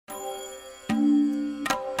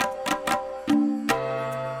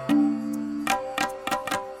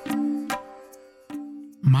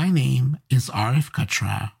is Arif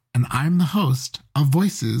Katra, and I'm the host of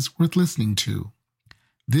Voices Worth Listening to.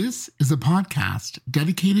 This is a podcast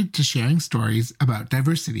dedicated to sharing stories about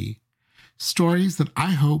diversity, stories that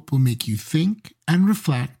I hope will make you think and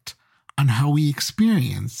reflect on how we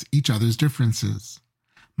experience each other's differences.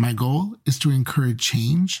 My goal is to encourage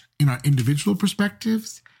change in our individual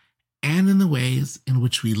perspectives and in the ways in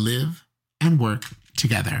which we live and work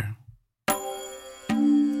together.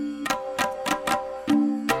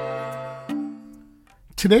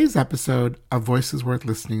 Today's episode of Voices Worth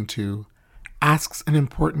Listening to asks an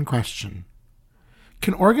important question.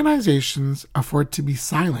 Can organizations afford to be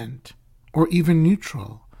silent or even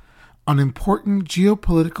neutral on important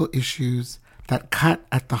geopolitical issues that cut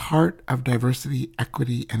at the heart of diversity,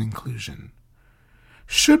 equity, and inclusion?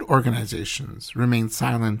 Should organizations remain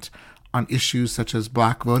silent on issues such as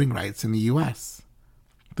Black voting rights in the U.S.,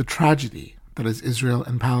 the tragedy that is Israel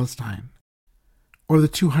and Palestine, or the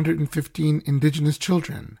 215 Indigenous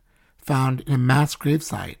children found in a mass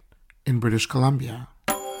gravesite in British Columbia?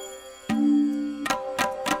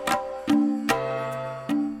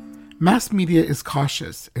 Mass media is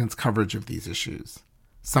cautious in its coverage of these issues,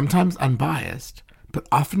 sometimes unbiased, but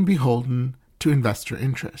often beholden to investor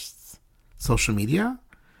interests. Social media?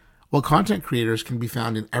 Well, content creators can be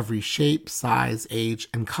found in every shape, size, age,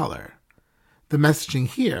 and color. The messaging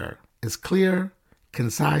here is clear,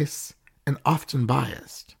 concise, and often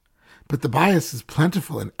biased, but the bias is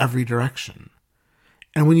plentiful in every direction.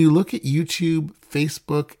 And when you look at YouTube,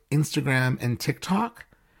 Facebook, Instagram, and TikTok,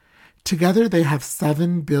 together they have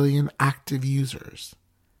 7 billion active users.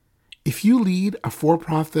 If you lead a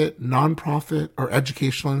for-profit, nonprofit, or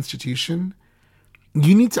educational institution,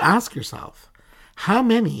 you need to ask yourself, how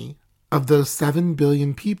many of those 7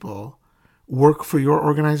 billion people work for your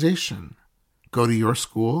organization, go to your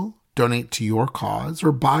school, donate to your cause,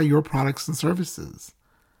 or buy your products and services?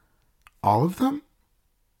 All of them?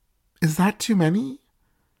 Is that too many?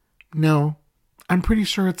 No, I'm pretty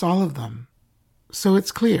sure it's all of them. So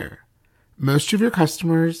it's clear, most of your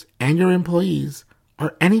customers and your employees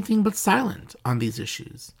are anything but silent on these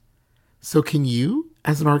issues. So can you,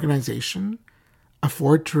 as an organization,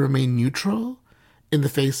 afford to remain neutral in the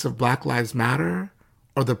face of Black Lives Matter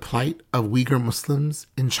or the plight of Uyghur Muslims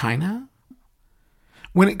in China?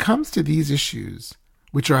 When it comes to these issues,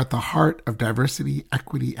 which are at the heart of diversity,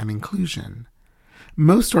 equity, and inclusion,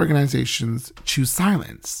 most organizations choose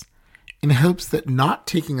silence in hopes that not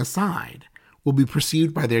taking a side will be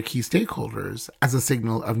perceived by their key stakeholders as a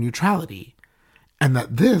signal of neutrality, and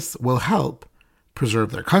that this will help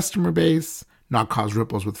preserve their customer base, not cause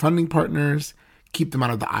ripples with funding partners, keep them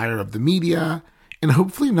out of the ire of the media, and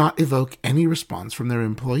hopefully not evoke any response from their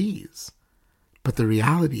employees. But the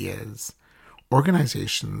reality is,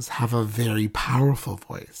 organizations have a very powerful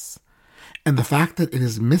voice, and the fact that it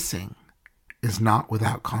is missing is not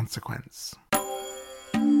without consequence.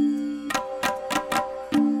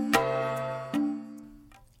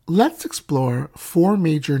 Let's explore 4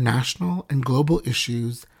 major national and global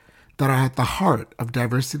issues that are at the heart of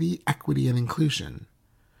diversity, equity, and inclusion,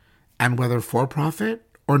 and whether for-profit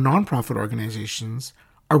or nonprofit organizations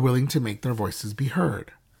are willing to make their voices be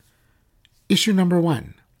heard. Issue number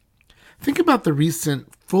 1. Think about the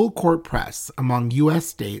recent full-court press among U.S.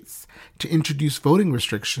 states to introduce voting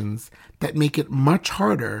restrictions that make it much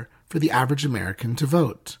harder for the average American to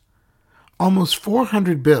vote. Almost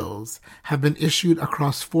 400 bills have been issued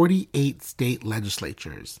across 48 state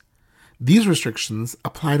legislatures. These restrictions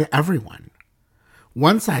apply to everyone.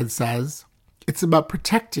 One side says it's about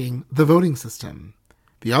protecting the voting system.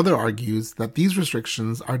 The other argues that these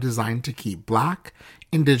restrictions are designed to keep Black,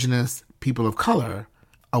 Indigenous, people of color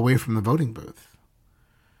away from the voting booth.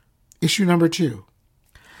 Issue number 2.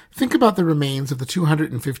 Think about the remains of the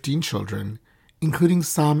 215 children, including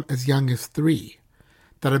some as young as 3,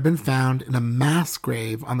 that have been found in a mass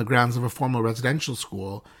grave on the grounds of a former residential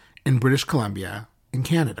school in British Columbia, in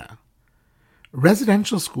Canada.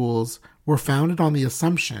 Residential schools were founded on the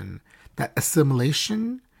assumption that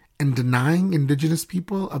assimilation and denying Indigenous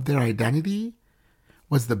people of their identity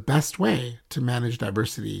was the best way to manage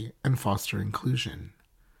diversity and foster inclusion.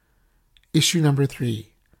 Issue number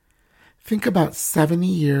 3. Think about 70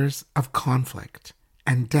 years of conflict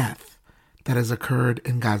and death that has occurred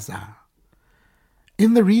in Gaza.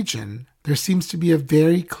 In the region, there seems to be a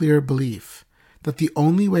very clear belief that the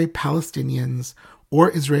only way Palestinians or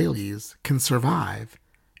Israelis can survive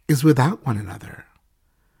is without one another.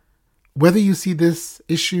 Whether you see this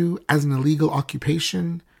issue as an illegal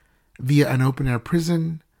occupation via an open-air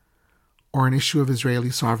prison or an issue of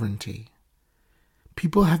Israeli sovereignty,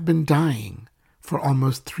 people have been dying for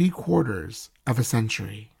almost 3/4 of a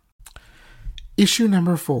century. Issue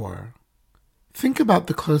number 4. Think about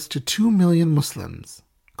the close to 2 million Muslims,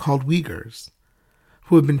 called Uyghurs,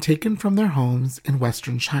 who have been taken from their homes in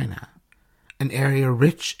western China, an area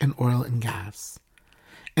rich in oil and gas,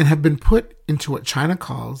 and have been put into what China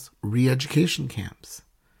calls re-education camps.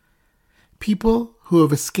 People who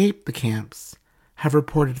have escaped the camps have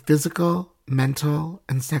reported physical, mental,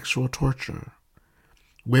 and sexual torture.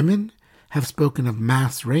 Women have spoken of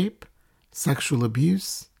mass rape, sexual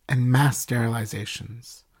abuse, and mass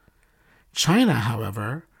sterilizations. China,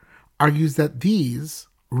 however, argues that these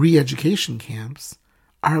re-education camps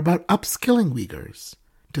are about upskilling Uyghurs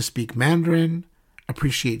to speak Mandarin,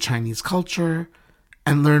 appreciate Chinese culture,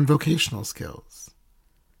 and learn vocational skills.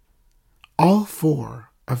 All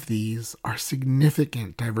four of these are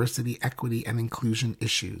significant diversity, equity, and inclusion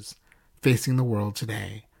issues facing the world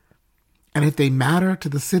today. And if they matter to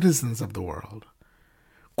the citizens of the world,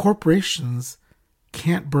 corporations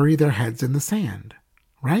can't bury their heads in the sand,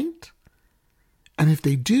 right? And if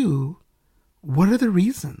they do, what are the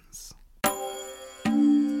reasons?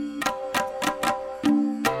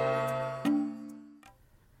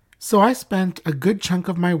 So I spent a good chunk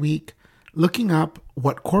of my week looking up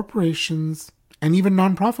what corporations and even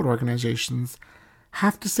nonprofit organizations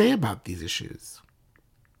have to say about these issues.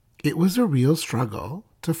 It was a real struggle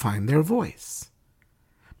to find their voice.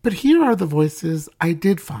 But here are the voices I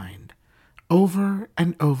did find over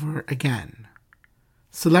and over again.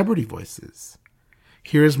 Celebrity voices.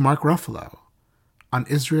 Here is Mark Ruffalo on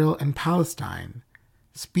Israel and Palestine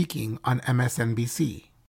speaking on MSNBC.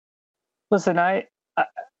 Listen, I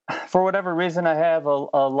for whatever reason, I have a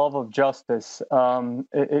love of justice.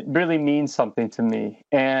 It really means something to me.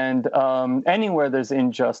 And anywhere there's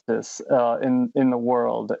injustice in the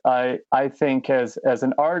world, I think as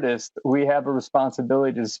an artist, we have a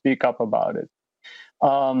responsibility to speak up about it.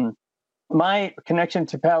 My connection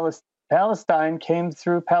to Palestine came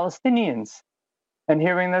through Palestinians and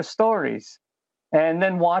hearing their stories. And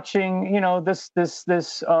then watching, this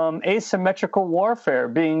asymmetrical warfare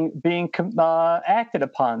being acted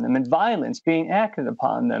upon them, and violence being acted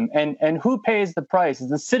upon them, and who pays the price is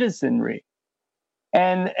the citizenry,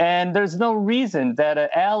 and there's no reason that an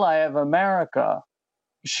ally of America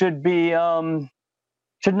should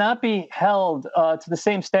not be held to the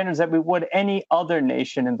same standards that we would any other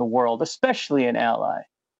nation in the world, especially an ally.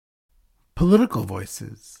 Political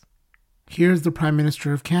voices. Here's the Prime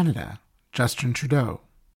Minister of Canada, Justin Trudeau.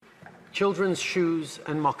 Children's shoes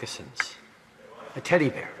and moccasins, a teddy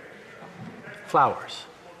bear, flowers.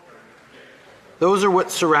 Those are what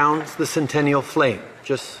surrounds the Centennial Flame,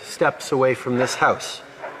 just steps away from this house,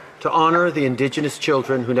 to honor the Indigenous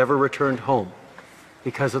children who never returned home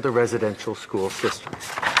because of the residential school system.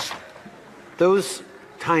 Those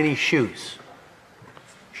tiny shoes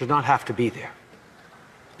should not have to be there,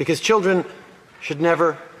 because children should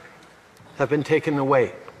never have been taken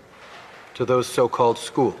away to those so-called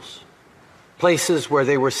schools, places where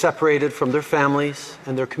they were separated from their families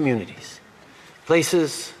and their communities,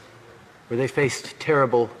 places where they faced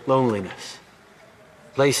terrible loneliness,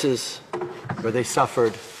 places where they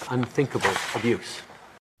suffered unthinkable abuse.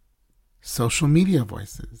 Social media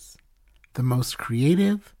voices, the most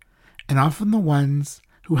creative and often the ones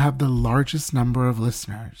who have the largest number of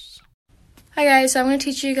listeners. Hi guys, so I'm going to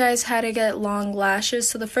teach you guys how to get long lashes.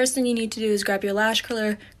 So the first thing you need to do is grab your lash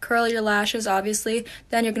curler, curl your lashes obviously,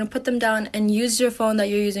 then you're going to put them down and use your phone that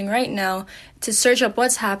you're using right now to search up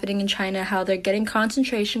what's happening in China, how they're getting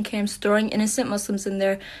concentration camps, throwing innocent Muslims in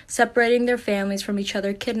there, separating their families from each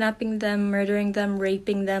other, kidnapping them, murdering them,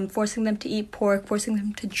 raping them, forcing them to eat pork, forcing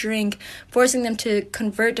them to drink, forcing them to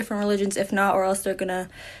convert different religions, if not, or else they're going to,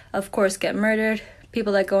 of course, get murdered.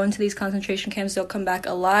 People that go into these concentration camps don't come back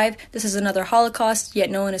alive. This is another Holocaust, yet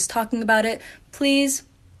no one is talking about it. Please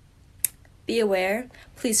be aware.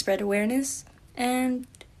 Please spread awareness. And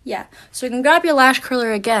yeah, so you can grab your lash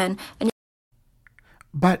curler again.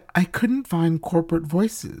 But I couldn't find corporate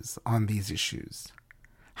voices on these issues.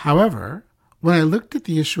 However, when I looked at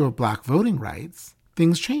the issue of Black voting rights,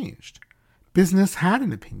 things changed. Business had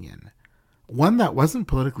an opinion, one that wasn't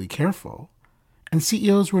politically careful, and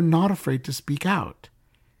CEOs were not afraid to speak out.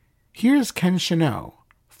 Here's Ken Chenault,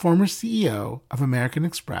 former CEO of American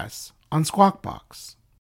Express, on Squawk Box.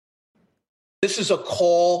 This is a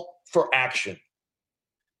call for action.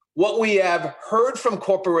 What we have heard from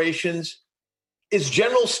corporations is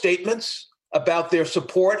general statements about their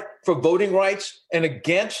support for voting rights and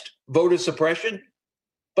against voter suppression.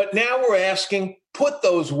 But now we're asking, put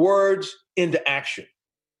those words into action.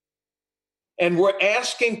 And we're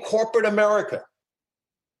asking corporate America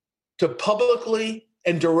to publicly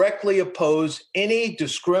and directly oppose any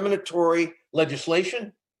discriminatory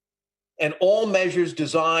legislation and all measures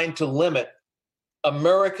designed to limit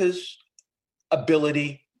America's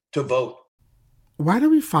ability to vote. Why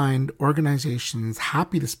do we find organizations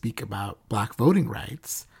happy to speak about Black voting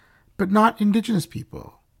rights, but not Indigenous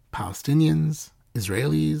people, Palestinians,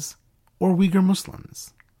 Israelis, or Uyghur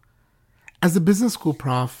Muslims? As a business school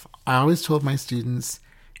prof, I always told my students,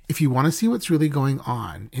 if you want to see what's really going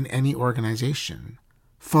on in any organization,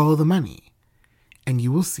 follow the money, and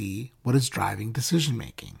you will see what is driving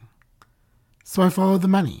decision-making. So I followed the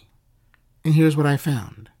money, and here's what I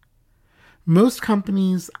found. Most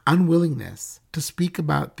companies' unwillingness to speak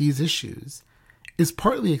about these issues is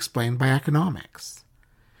partly explained by economics.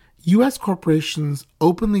 U.S. corporations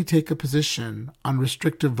openly take a position on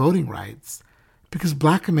restrictive voting rights because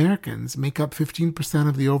Black Americans make up 15%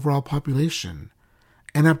 of the overall population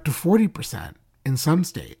and up to 40% in some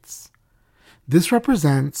states. This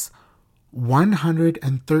represents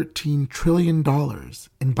 $113 trillion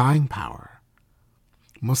in buying power.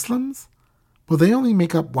 Muslims? Well, they only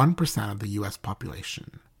make up 1% of the U.S.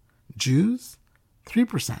 population. Jews?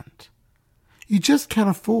 3%. You just can't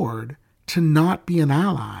afford to not be an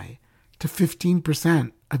ally to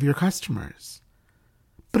 15% of your customers.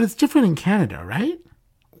 But it's different in Canada, right?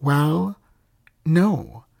 Well,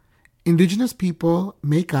 no. Indigenous people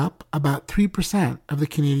make up about 3% of the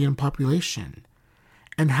Canadian population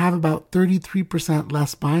and have about 33%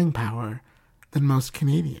 less buying power than most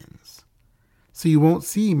Canadians. So you won't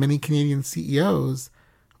see many Canadian CEOs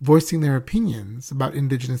voicing their opinions about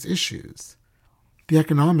Indigenous issues. The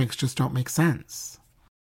economics just don't make sense.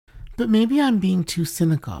 But maybe I'm being too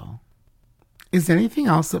cynical. Is there anything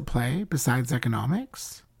else at play besides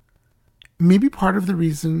economics? Maybe part of the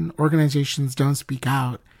reason organizations don't speak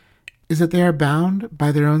out is that they are bound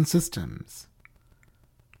by their own systems.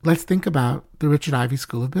 Let's think about the Richard Ivey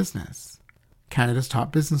School of Business, Canada's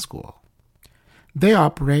top business school. They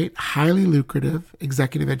operate highly lucrative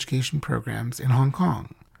executive education programs in Hong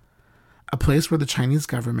Kong, a place where the Chinese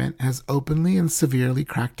government has openly and severely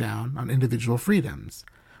cracked down on individual freedoms,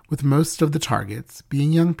 with most of the targets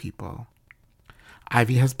being young people.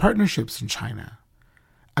 Ivey has partnerships in China,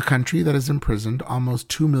 a country that has imprisoned almost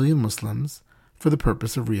 2 million Muslims for the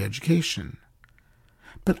purpose of re-education.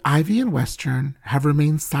 But Ivey and Western have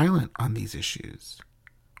remained silent on these issues.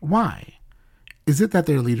 Why? Is it that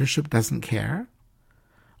their leadership doesn't care?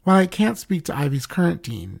 While I can't speak to Ivey's current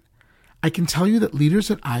dean, I can tell you that leaders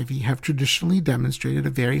at Ivey have traditionally demonstrated a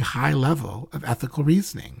very high level of ethical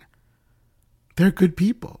reasoning. They're good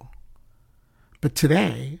people. But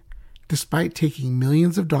today, despite taking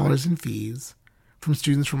millions of dollars in fees from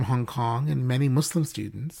students from Hong Kong and many Muslim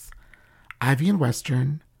students, Ivey and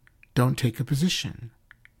Western don't take a position.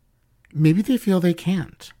 Maybe they feel they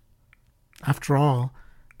can't. After all,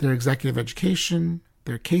 their executive education,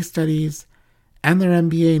 their case studies, and their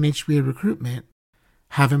MBA and HBA recruitment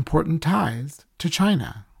have important ties to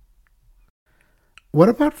China. What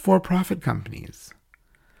about for-profit companies?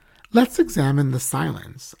 Let's examine the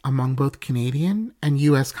silence among both Canadian and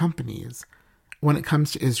U.S. companies when it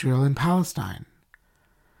comes to Israel and Palestine.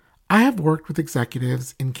 I have worked with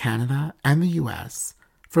executives in Canada and the U.S.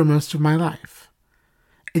 for most of my life.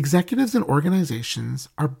 Executives and organizations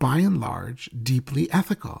are by and large deeply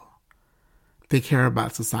ethical. They care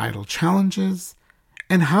about societal challenges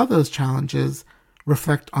and how those challenges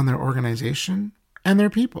reflect on their organization and their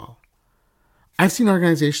people. I've seen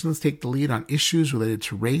organizations take the lead on issues related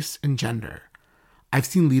to race and gender. I've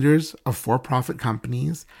seen leaders of for-profit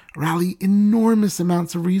companies rally enormous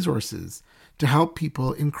amounts of resources to help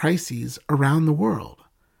people in crises around the world.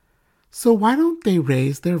 So why don't they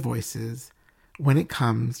raise their voices when it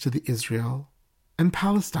comes to the Israel and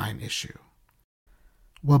Palestine issue?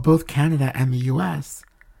 Well, both Canada and the U.S.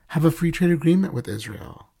 have a free trade agreement with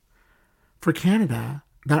Israel. For Canada,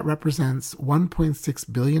 that represents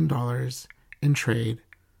 $1.6 billion in trade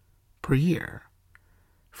per year.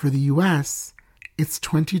 For the U.S., it's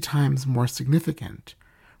 20 times more significant,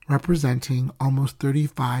 representing almost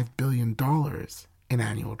 $35 billion in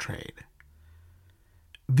annual trade.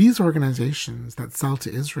 These organizations that sell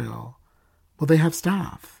to Israel, well, they have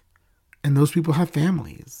staff, and those people have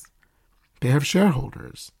families. They have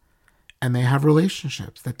shareholders, and they have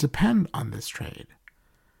relationships that depend on this trade.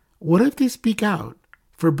 What if they speak out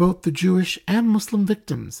for both the Jewish and Muslim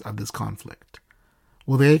victims of this conflict?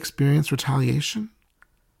 Will they experience retaliation?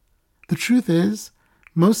 The truth is,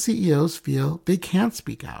 most CEOs feel they can't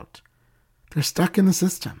speak out. They're stuck in the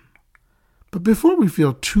system. But before we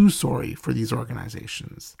feel too sorry for these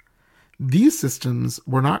organizations, these systems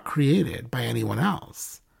were not created by anyone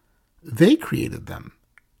else. They created them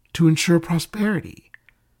to ensure prosperity.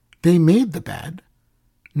 They made the bed.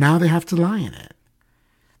 Now they have to lie in it.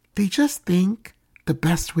 They just think the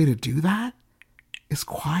best way to do that is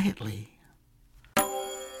quietly.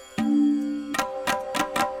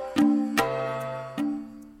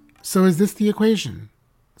 So is this the equation?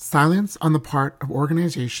 Silence on the part of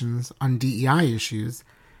organizations on DEI issues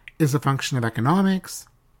is a function of economics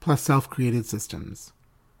plus self-created systems.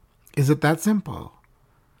 Is it that simple?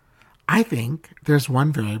 I think there's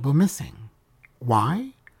one variable missing.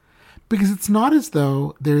 Why? Because it's not as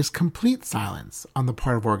though there is complete silence on the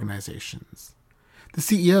part of organizations. The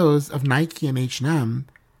CEOs of Nike and H&M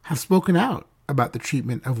have spoken out about the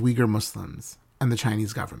treatment of Uyghur Muslims and the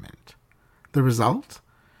Chinese government. The result?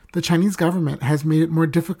 The Chinese government has made it more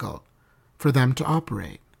difficult for them to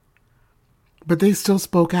operate. But they still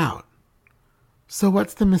spoke out. So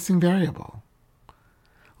what's the missing variable?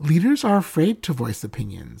 Leaders are afraid to voice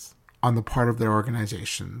opinions on the part of their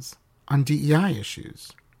organizations on DEI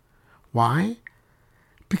issues. Why?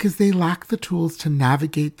 Because they lack the tools to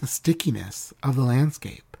navigate the stickiness of the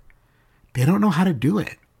landscape. They don't know how to do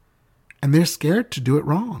it, and they're scared to do it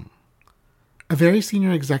wrong. A very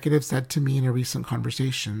senior executive said to me in a recent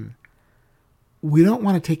conversation, "We don't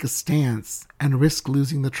want to take a stance and risk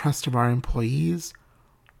losing the trust of our employees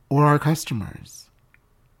or our customers."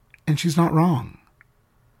 And she's not wrong.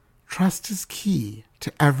 Trust is key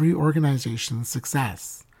to every organization's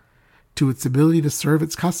success, to its ability to serve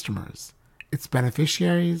its customers, its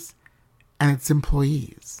beneficiaries, and its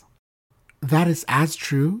employees. That is as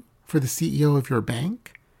true for the CEO of your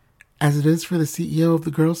bank as it is for the CEO of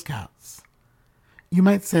the Girl Scouts. You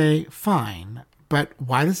might say, fine, but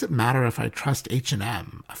why does it matter if I trust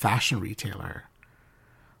H&M, a fashion retailer?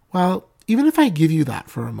 Well, even if I give you that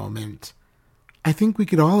for a moment, I think we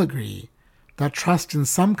could all agree that trust in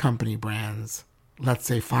some company brands, let's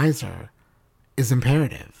say Pfizer, is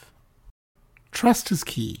imperative. Trust is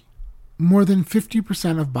key. More than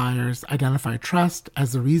 50% of buyers identify trust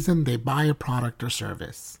as the reason they buy a product or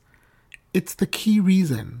service. It's the key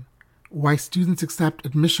reason why students accept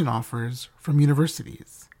admission offers from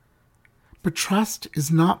universities. But trust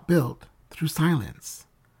is not built through silence.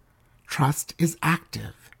 Trust is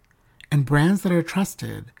active, and brands that are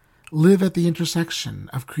trusted live at the intersection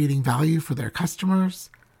of creating value for their customers,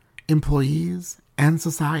 employees, and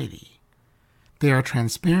society. They are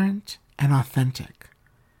transparent and authentic.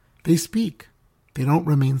 They speak. They don't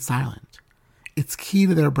remain silent. It's key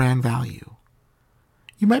to their brand value.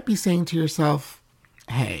 You might be saying to yourself,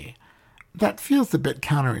 hey, that feels a bit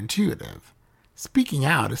counterintuitive. Speaking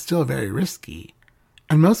out is still very risky,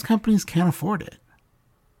 and most companies can't afford it.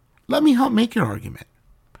 Let me help make your argument.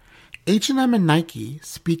 H&M and Nike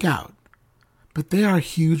speak out, but they are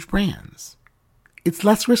huge brands. It's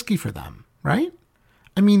less risky for them, right?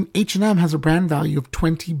 I mean, H&M has a brand value of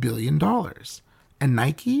 $20 billion, and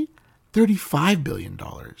Nike, $35 billion.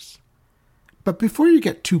 But before you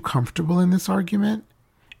get too comfortable in this argument,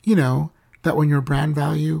 you know that when your brand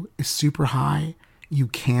value is super high, you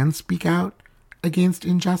can speak out against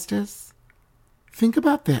injustice? Think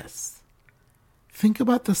about this. Think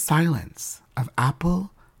about the silence of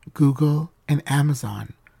Apple, Google, and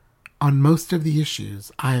Amazon on most of the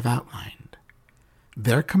issues I have outlined.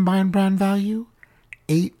 Their combined brand value,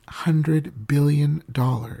 $800 billion,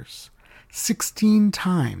 16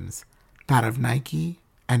 times that of Nike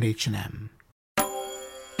and H&M.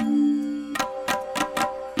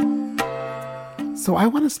 So I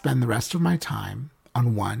want to spend the rest of my time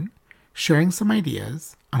on 1, sharing some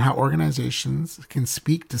ideas on how organizations can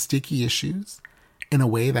speak to sticky issues in a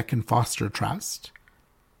way that can foster trust,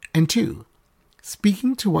 and 2,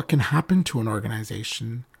 speaking to what can happen to an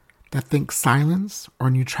organization that thinks silence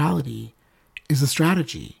or neutrality is a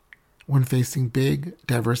strategy when facing big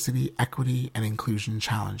diversity, equity, and inclusion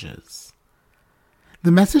challenges.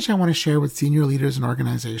 The message I want to share with senior leaders and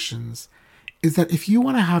organizations is that if you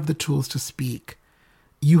want to have the tools to speak,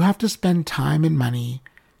 you have to spend time and money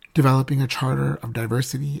developing a charter of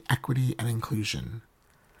diversity, equity, and inclusion.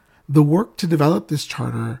 The work to develop this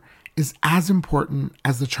charter is as important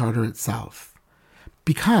as the charter itself,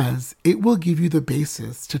 because it will give you the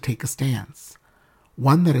basis to take a stance,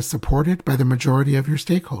 one that is supported by the majority of your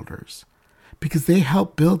stakeholders, because they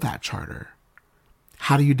help build that charter.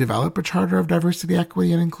 How do you develop a charter of diversity,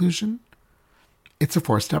 equity, and inclusion? It's a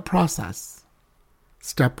 4-step process.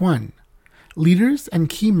 Step 1. Leaders and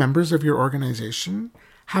key members of your organization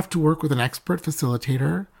have to work with an expert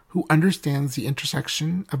facilitator who understands the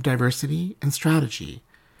intersection of diversity and strategy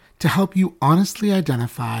to help you honestly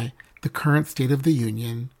identify the current state of the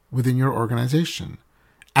union within your organization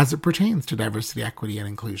as it pertains to diversity, equity, and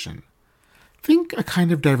inclusion. Think a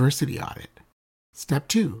kind of diversity audit. Step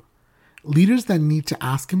 2. Leaders then need to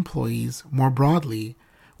ask employees more broadly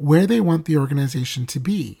where they want the organization to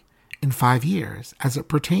be in 5 years as it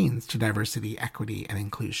pertains to diversity, equity, and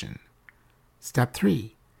inclusion. Step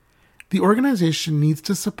 3. The organization needs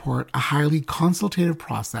to support a highly consultative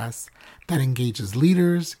process that engages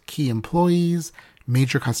leaders, key employees,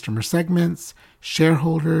 major customer segments,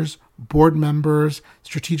 shareholders, board members,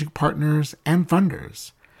 strategic partners, and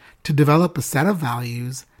funders to develop a set of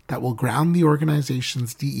values that will ground the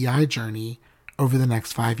organization's DEI journey over the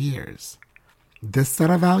next 5 years. This set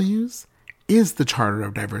of values is the Charter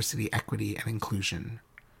of Diversity, Equity, and Inclusion.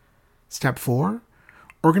 Step 4.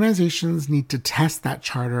 Organizations need to test that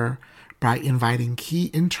charter by inviting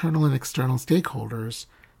key internal and external stakeholders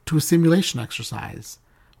to a simulation exercise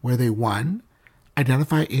where they 1.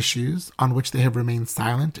 Identify issues on which they have remained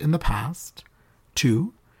silent in the past.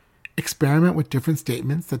 2. Experiment with different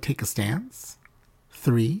statements that take a stance.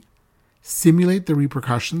 3. Simulate the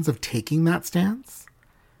repercussions of taking that stance.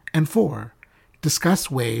 And 4.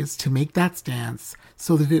 Discuss ways to make that stance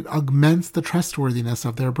so that it augments the trustworthiness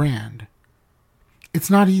of their brand. It's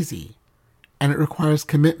not easy, and it requires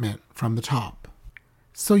commitment from the top.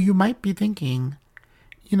 So you might be thinking,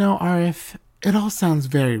 Arif, it all sounds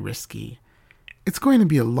very risky. It's going to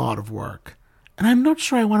be a lot of work, and I'm not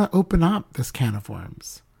sure I want to open up this can of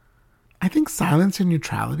worms. I think silence and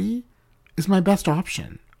neutrality is my best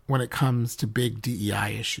option when it comes to big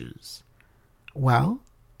DEI issues. Well,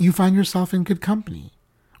 you find yourself in good company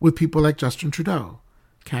with people like Justin Trudeau,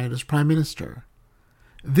 Canada's Prime Minister.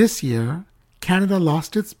 This year, Canada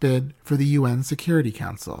lost its bid for the UN Security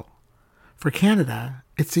Council. For Canada,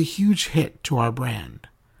 it's a huge hit to our brand.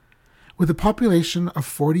 With a population of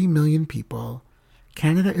 40 million people,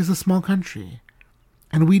 Canada is a small country,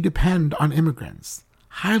 and we depend on immigrants,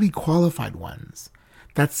 highly qualified ones,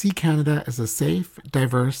 that see Canada as a safe,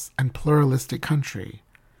 diverse, and pluralistic country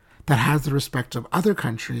that has the respect of other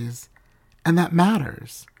countries and that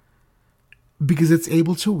matters because it's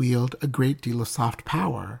able to wield a great deal of soft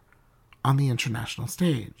power on the international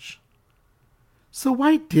stage. So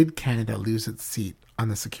why did Canada lose its seat on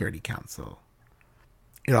the Security Council?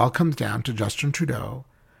 It all comes down to Justin Trudeau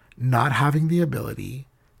not having the ability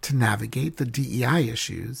to navigate the DEI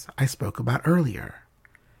issues I spoke about earlier.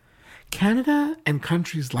 Canada and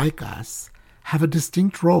countries like us have a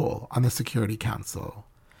distinct role on the Security Council,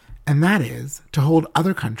 and that is to hold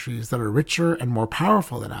other countries that are richer and more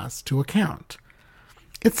powerful than us to account.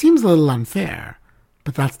 It seems a little unfair,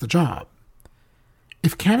 but that's the job.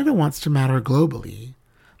 If Canada wants to matter globally,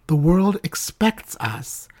 the world expects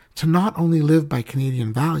us to not only live by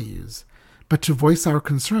Canadian values, but to voice our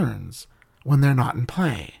concerns when they're not in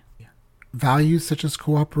play. Values such as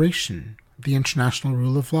cooperation, the international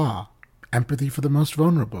rule of law, empathy for the most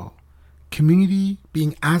vulnerable, community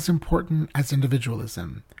being as important as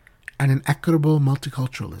individualism, and an equitable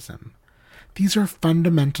multiculturalism. These are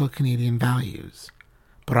fundamental Canadian values,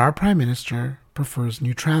 but our Prime Minister prefers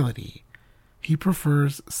neutrality. He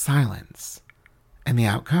prefers silence. And the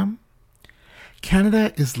outcome?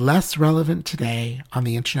 Canada is less relevant today on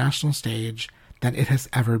the international stage than it has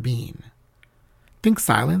ever been. Think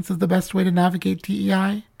silence is the best way to navigate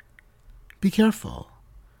DEI? Be careful.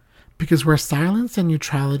 Because where silence and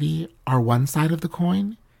neutrality are one side of the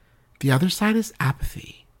coin, the other side is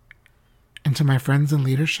apathy. And to my friends in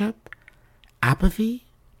leadership, apathy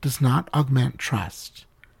does not augment trust.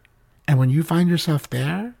 And when you find yourself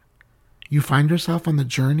there, you find yourself on the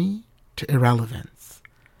journey to irrelevance.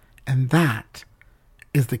 And that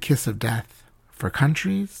is the kiss of death for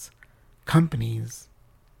countries, companies,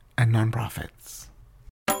 and nonprofits.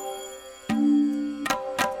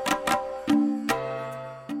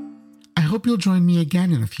 I hope you'll join me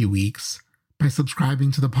again in a few weeks by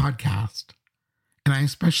subscribing to the podcast. And I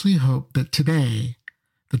especially hope that today,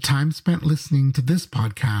 the time spent listening to this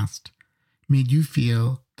podcast made you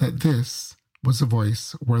feel that this was a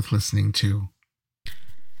voice worth listening to.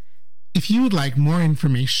 If you would like more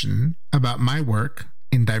information about my work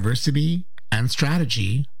in diversity and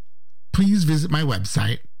strategy, please visit my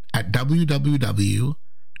website at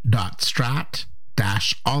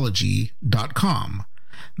www.strat-ology.com.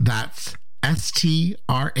 That's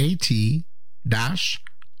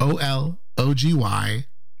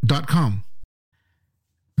strat-ology.com.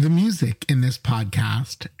 The music in this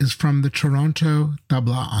podcast is from the Toronto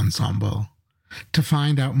Tabla Ensemble. To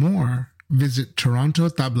find out more, visit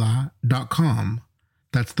torontotabla.com.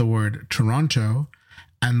 That's the word Toronto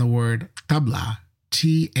and the word tabla,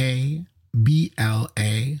 Tabla.com.